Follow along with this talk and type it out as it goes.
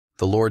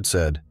The Lord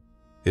said,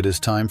 "It is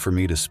time for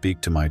me to speak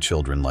to my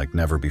children like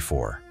never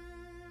before.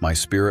 My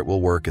Spirit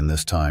will work in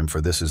this time, for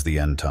this is the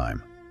end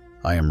time.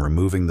 I am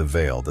removing the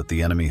veil that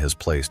the enemy has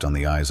placed on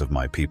the eyes of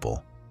my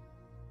people.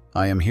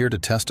 I am here to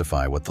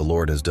testify what the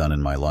Lord has done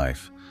in my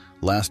life.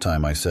 Last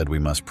time I said we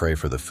must pray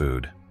for the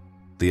food.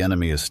 The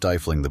enemy is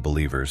stifling the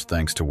believers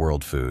thanks to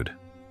world food.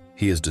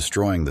 He is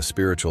destroying the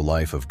spiritual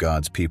life of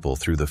God's people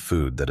through the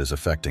food that is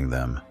affecting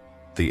them.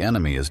 The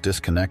enemy is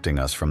disconnecting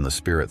us from the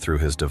Spirit through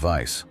his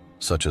device,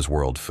 such as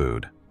world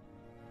food.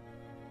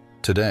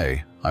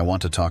 Today, I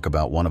want to talk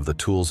about one of the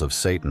tools of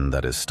Satan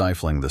that is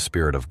stifling the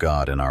Spirit of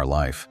God in our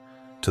life,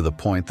 to the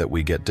point that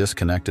we get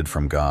disconnected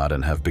from God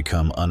and have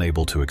become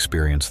unable to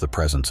experience the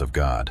presence of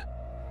God.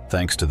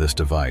 Thanks to this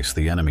device,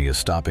 the enemy is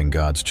stopping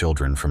God's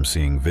children from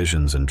seeing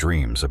visions and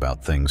dreams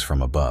about things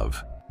from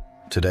above.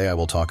 Today I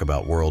will talk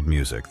about world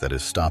music that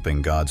is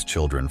stopping God's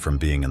children from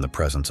being in the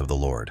presence of the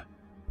Lord.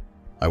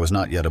 I was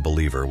not yet a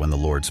believer when the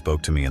Lord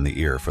spoke to me in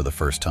the ear for the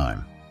first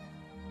time.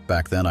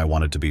 Back then I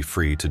wanted to be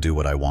free to do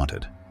what I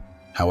wanted.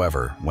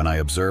 However, when I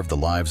observed the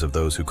lives of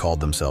those who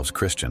called themselves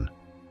Christian,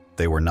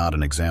 they were not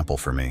an example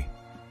for me.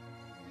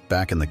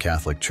 Back in the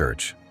Catholic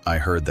Church, I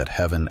heard that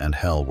heaven and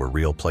hell were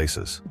real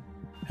places,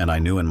 and I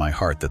knew in my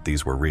heart that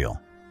these were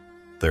real.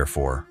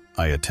 Therefore,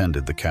 I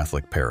attended the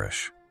Catholic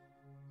parish.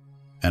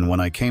 And when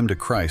I came to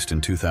Christ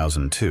in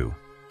 2002,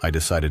 I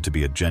decided to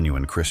be a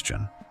genuine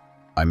Christian.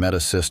 I met a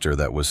sister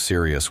that was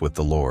serious with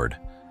the Lord,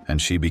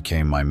 and she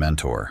became my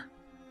mentor.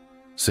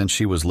 Since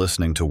she was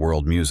listening to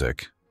world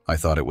music, I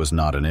thought it was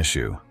not an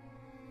issue.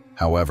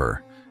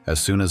 However, as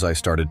soon as I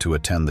started to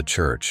attend the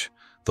church,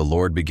 the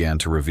Lord began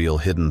to reveal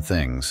hidden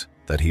things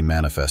that He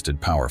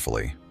manifested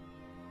powerfully.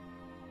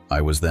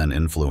 I was then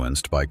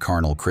influenced by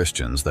carnal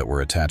Christians that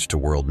were attached to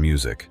world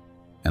music,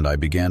 and I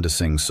began to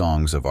sing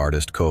songs of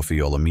artist Koffi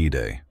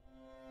Olomide.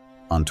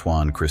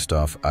 Antoine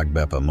Christophe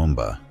Agbepa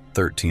Mumba,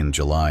 13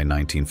 July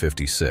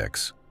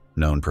 1956,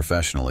 known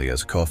professionally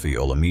as Koffi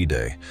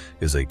Olomide,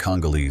 is a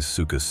Congolese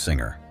soukous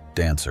singer,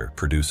 dancer,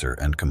 producer,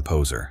 and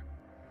composer.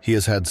 He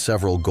has had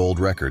several gold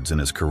records in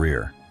his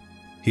career.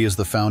 He is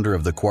the founder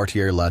of the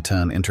Quartier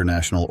Latin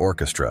International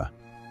Orchestra,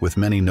 with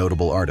many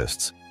notable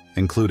artists,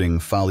 including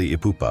Fally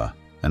Ipupa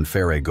and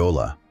Ferre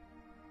Gola.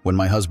 When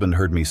my husband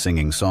heard me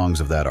singing songs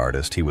of that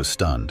artist, he was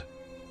stunned,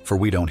 for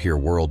we don't hear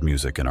world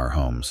music in our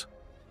homes.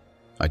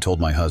 I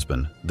told my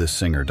husband, "This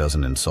singer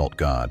doesn't insult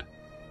God.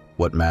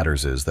 What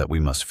matters is that we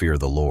must fear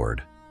the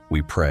Lord.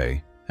 We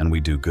pray, and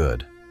we do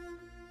good."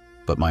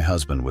 But my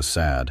husband was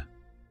sad.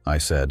 I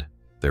said,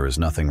 "There is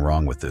nothing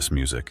wrong with this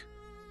music."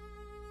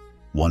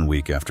 1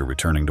 week after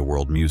returning to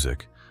world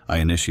music, I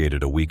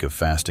initiated a week of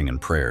fasting and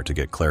prayer to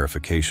get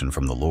clarification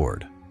from the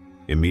Lord.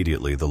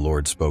 Immediately the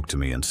Lord spoke to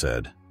me and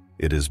said,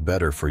 "It is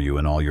better for you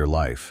in all your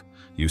life.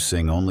 You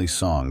sing only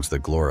songs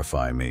that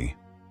glorify me.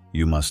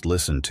 You must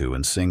listen to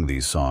and sing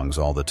these songs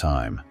all the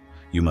time.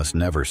 You must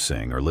never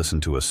sing or listen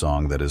to a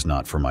song that is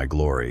not for my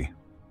glory."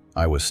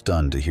 I was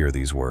stunned to hear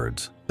these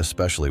words,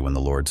 especially when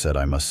the Lord said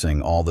I must sing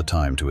all the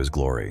time to His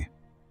glory.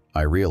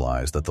 I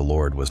realized that the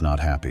Lord was not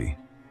happy.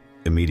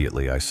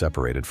 Immediately I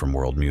separated from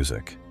world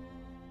music.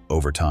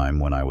 Over time,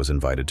 when I was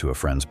invited to a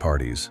friend's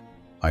parties,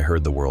 I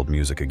heard the world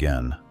music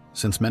again.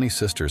 Since many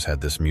sisters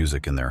had this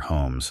music in their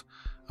homes,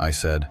 I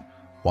said,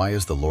 "Why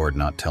is the Lord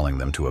not telling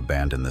them to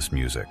abandon this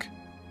music?"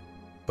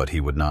 But He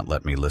would not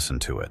let me listen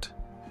to it.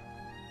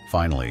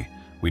 Finally,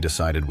 we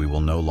decided we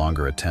will no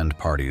longer attend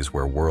parties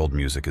where world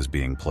music is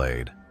being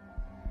played.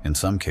 In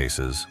some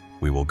cases,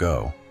 we will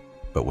go,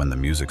 but when the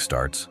music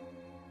starts,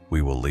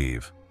 we will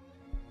leave.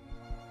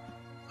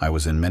 I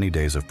was in many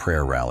days of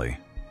prayer rally,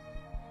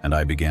 and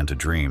I began to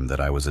dream that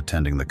I was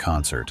attending the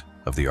concert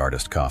of the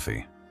artist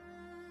Koffi.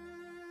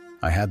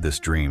 I had this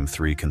dream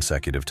 3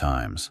 consecutive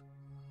times.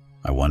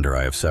 I wonder,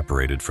 I have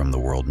separated from the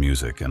world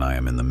music and I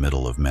am in the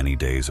middle of many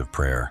days of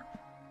prayer.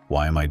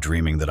 Why am I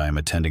dreaming that I am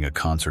attending a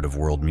concert of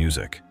world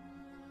music?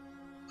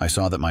 I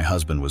saw that my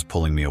husband was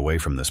pulling me away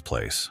from this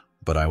place,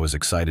 but I was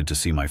excited to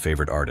see my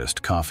favorite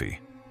artist, Koffi.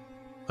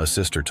 A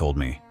sister told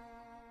me,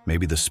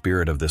 "Maybe the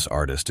spirit of this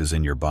artist is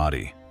in your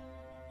body.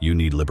 You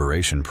need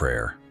liberation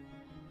prayer."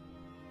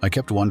 I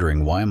kept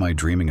wondering, why am I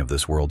dreaming of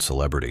this world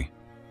celebrity?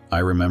 I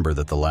remember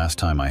that the last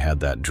time I had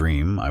that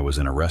dream, I was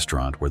in a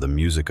restaurant where the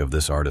music of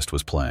this artist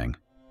was playing.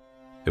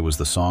 It was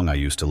the song I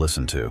used to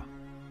listen to.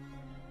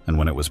 And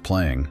when it was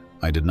playing,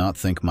 I did not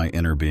think my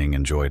inner being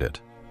enjoyed it,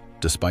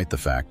 despite the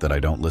fact that I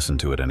don't listen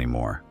to it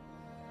anymore.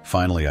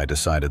 Finally, I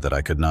decided that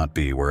I could not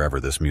be wherever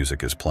this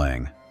music is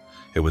playing.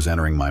 It was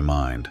entering my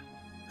mind,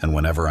 and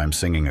whenever I'm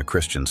singing a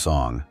Christian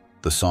song,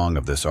 the song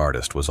of this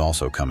artist was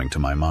also coming to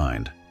my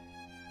mind.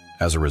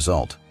 As a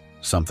result,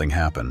 something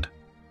happened.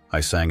 I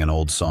sang an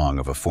old song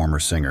of a former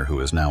singer who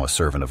is now a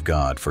servant of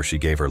God, for she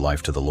gave her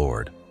life to the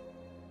Lord.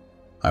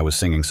 I was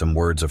singing some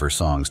words of her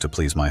songs to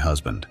please my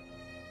husband.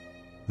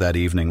 That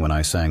evening, when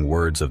I sang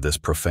words of this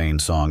profane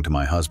song to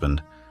my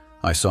husband,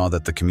 I saw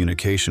that the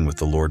communication with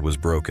the Lord was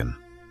broken.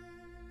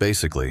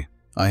 Basically,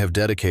 I have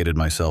dedicated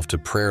myself to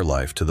prayer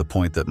life to the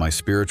point that my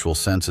spiritual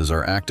senses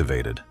are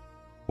activated.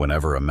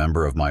 Whenever a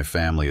member of my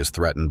family is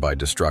threatened by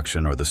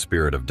destruction or the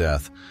spirit of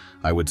death,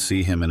 I would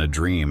see him in a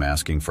dream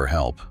asking for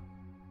help.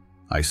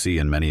 I see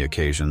in many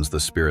occasions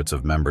the spirits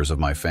of members of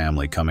my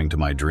family coming to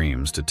my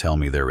dreams to tell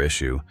me their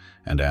issue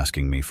and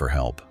asking me for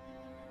help.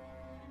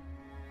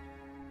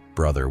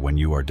 Brother, when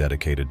you are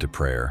dedicated to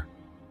prayer,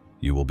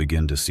 you will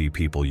begin to see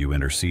people you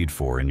intercede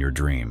for in your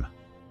dream,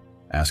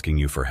 asking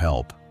you for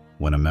help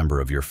when a member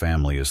of your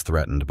family is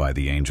threatened by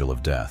the angel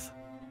of death.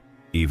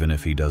 Even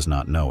if he does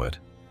not know it,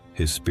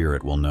 his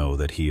spirit will know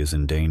that he is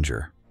in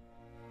danger,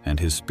 and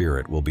his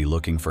spirit will be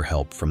looking for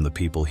help from the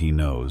people he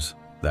knows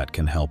that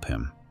can help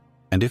him.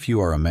 And if you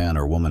are a man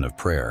or woman of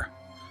prayer,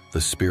 the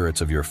spirits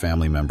of your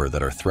family member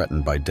that are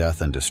threatened by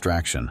death and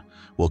distraction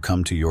will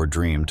come to your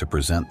dream to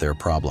present their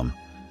problem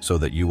so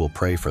that you will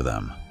pray for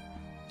them.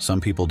 Some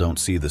people don't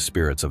see the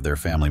spirits of their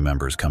family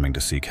members coming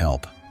to seek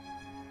help.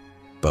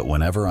 But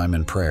whenever I'm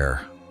in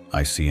prayer,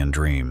 I see and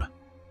dream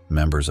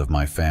members of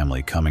my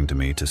family coming to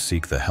me to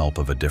seek the help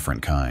of a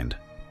different kind.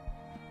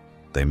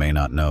 They may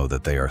not know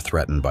that they are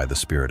threatened by the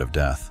spirit of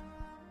death,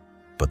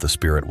 but the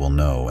spirit will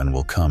know and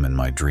will come in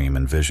my dream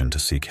and vision to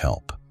seek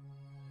help.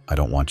 I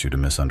don't want you to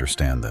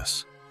misunderstand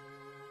this.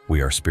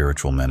 We are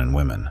spiritual men and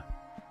women.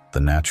 The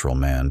natural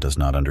man does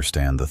not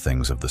understand the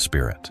things of the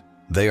spirit.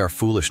 They are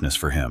foolishness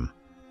for him,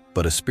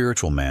 but a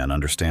spiritual man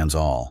understands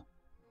all.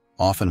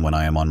 Often when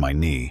I am on my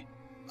knee,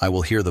 I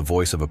will hear the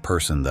voice of a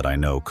person that I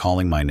know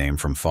calling my name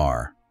from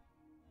far.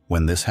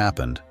 When this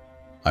happened,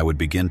 I would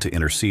begin to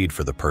intercede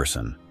for the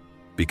person,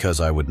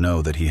 because I would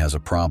know that he has a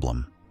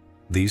problem.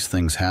 These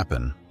things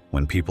happen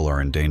when people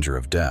are in danger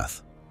of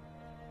death.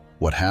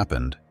 What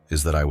happened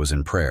is that I was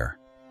in prayer,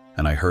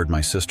 and I heard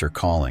my sister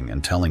calling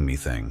and telling me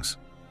things.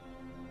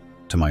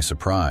 To my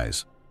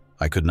surprise,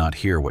 I could not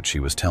hear what she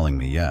was telling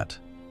me yet.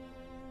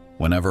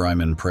 Whenever I'm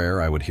in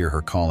prayer, I would hear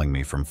her calling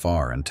me from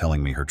far and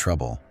telling me her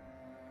trouble.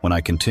 When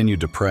I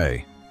continued to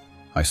pray,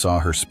 I saw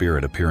her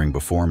spirit appearing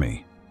before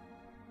me.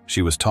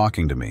 She was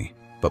talking to me,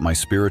 but my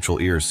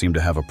spiritual ears seemed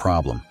to have a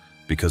problem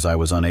because I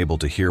was unable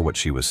to hear what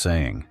she was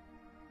saying.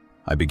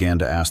 I began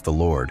to ask the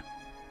Lord,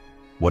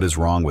 "What is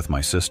wrong with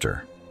my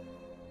sister?"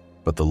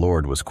 But the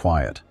Lord was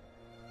quiet.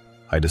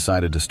 I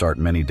decided to start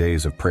many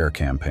days of prayer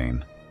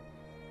campaign.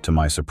 To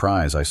my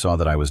surprise, I saw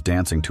that I was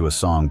dancing to a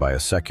song by a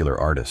secular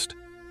artist.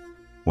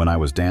 When I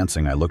was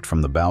dancing, I looked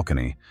from the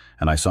balcony,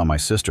 and I saw my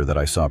sister that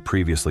I saw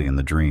previously in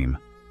the dream.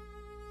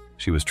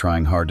 She was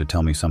trying hard to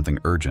tell me something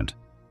urgent,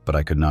 but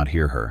I could not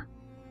hear her.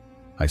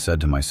 I said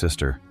to my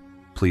sister,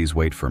 "Please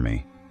wait for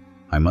me.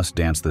 I must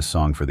dance this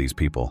song for these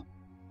people."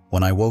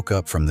 When I woke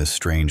up from this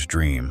strange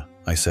dream,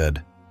 I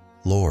said,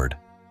 "Lord,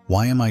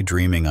 why am I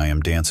dreaming I am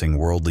dancing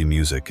worldly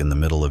music in the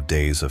middle of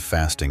days of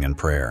fasting and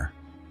prayer?"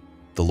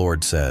 The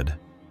Lord said,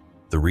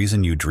 "The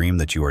reason you dream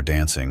that you are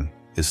dancing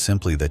is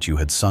simply that you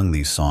had sung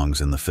these songs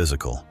in the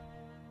physical.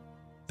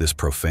 This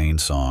profane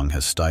song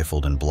has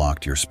stifled and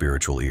blocked your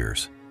spiritual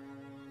ears.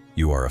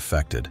 You are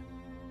affected.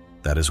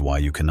 That is why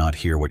you cannot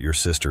hear what your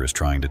sister is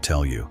trying to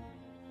tell you.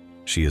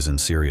 She is in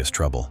serious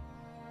trouble,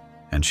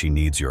 and she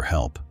needs your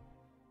help.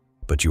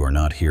 But you are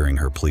not hearing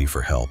her plea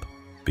for help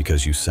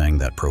because you sang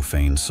that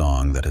profane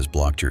song that has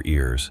blocked your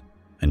ears,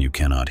 and you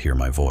cannot hear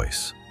my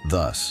voice.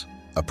 Thus,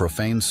 a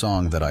profane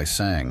song that I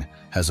sang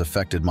has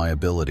affected my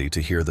ability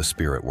to hear the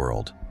spirit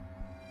world.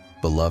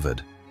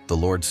 Beloved, the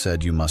Lord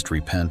said you must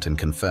repent and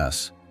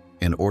confess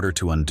in order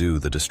to undo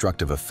the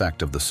destructive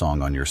effect of the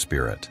song on your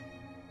spirit.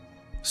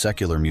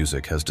 Secular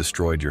music has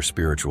destroyed your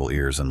spiritual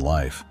ears and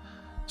life.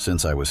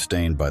 Since I was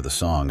stained by the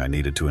song, I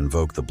needed to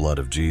invoke the blood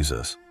of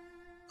Jesus.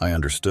 I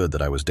understood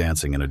that I was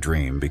dancing in a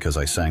dream because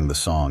I sang the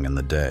song in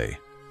the day.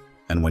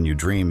 And when you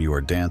dream you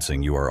are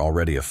dancing, you are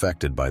already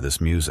affected by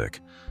this music.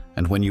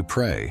 And when you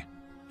pray,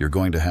 you're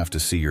going to have to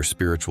see your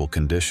spiritual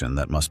condition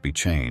that must be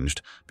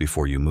changed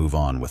before you move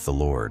on with the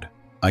Lord.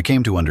 I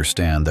came to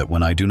understand that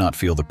when I do not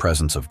feel the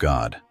presence of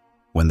God,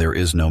 when there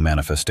is no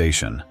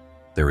manifestation,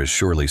 there is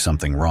surely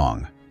something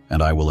wrong,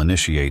 and I will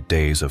initiate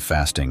days of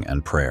fasting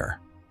and prayer.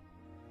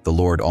 The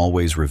Lord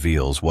always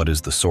reveals what is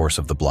the source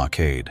of the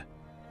blockade.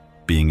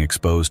 Being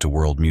exposed to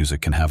world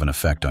music can have an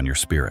effect on your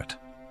spirit.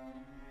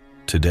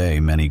 Today,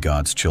 many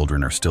God's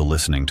children are still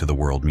listening to the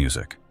world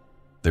music.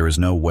 There is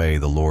no way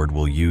the Lord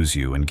will use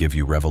you and give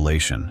you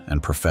revelation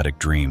and prophetic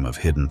dream of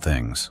hidden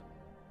things.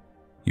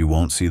 You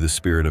won't see the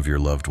spirit of your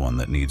loved one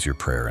that needs your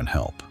prayer and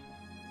help.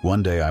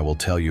 One day I will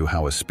tell you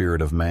how a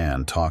spirit of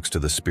man talks to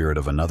the spirit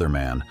of another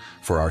man,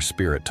 for our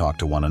spirit talk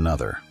to one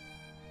another.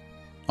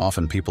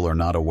 Often people are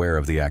not aware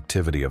of the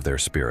activity of their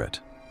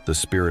spirit. The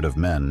spirit of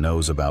men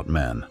knows about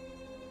men.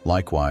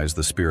 Likewise,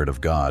 the Spirit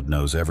of God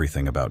knows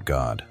everything about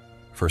God.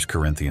 1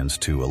 Corinthians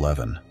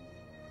 2:11.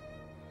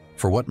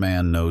 For what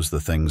man knows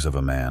the things of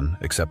a man,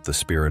 except the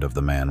spirit of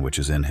the man which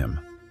is in him?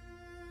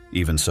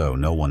 Even so,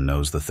 no one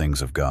knows the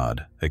things of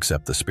God,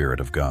 except the Spirit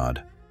of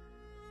God.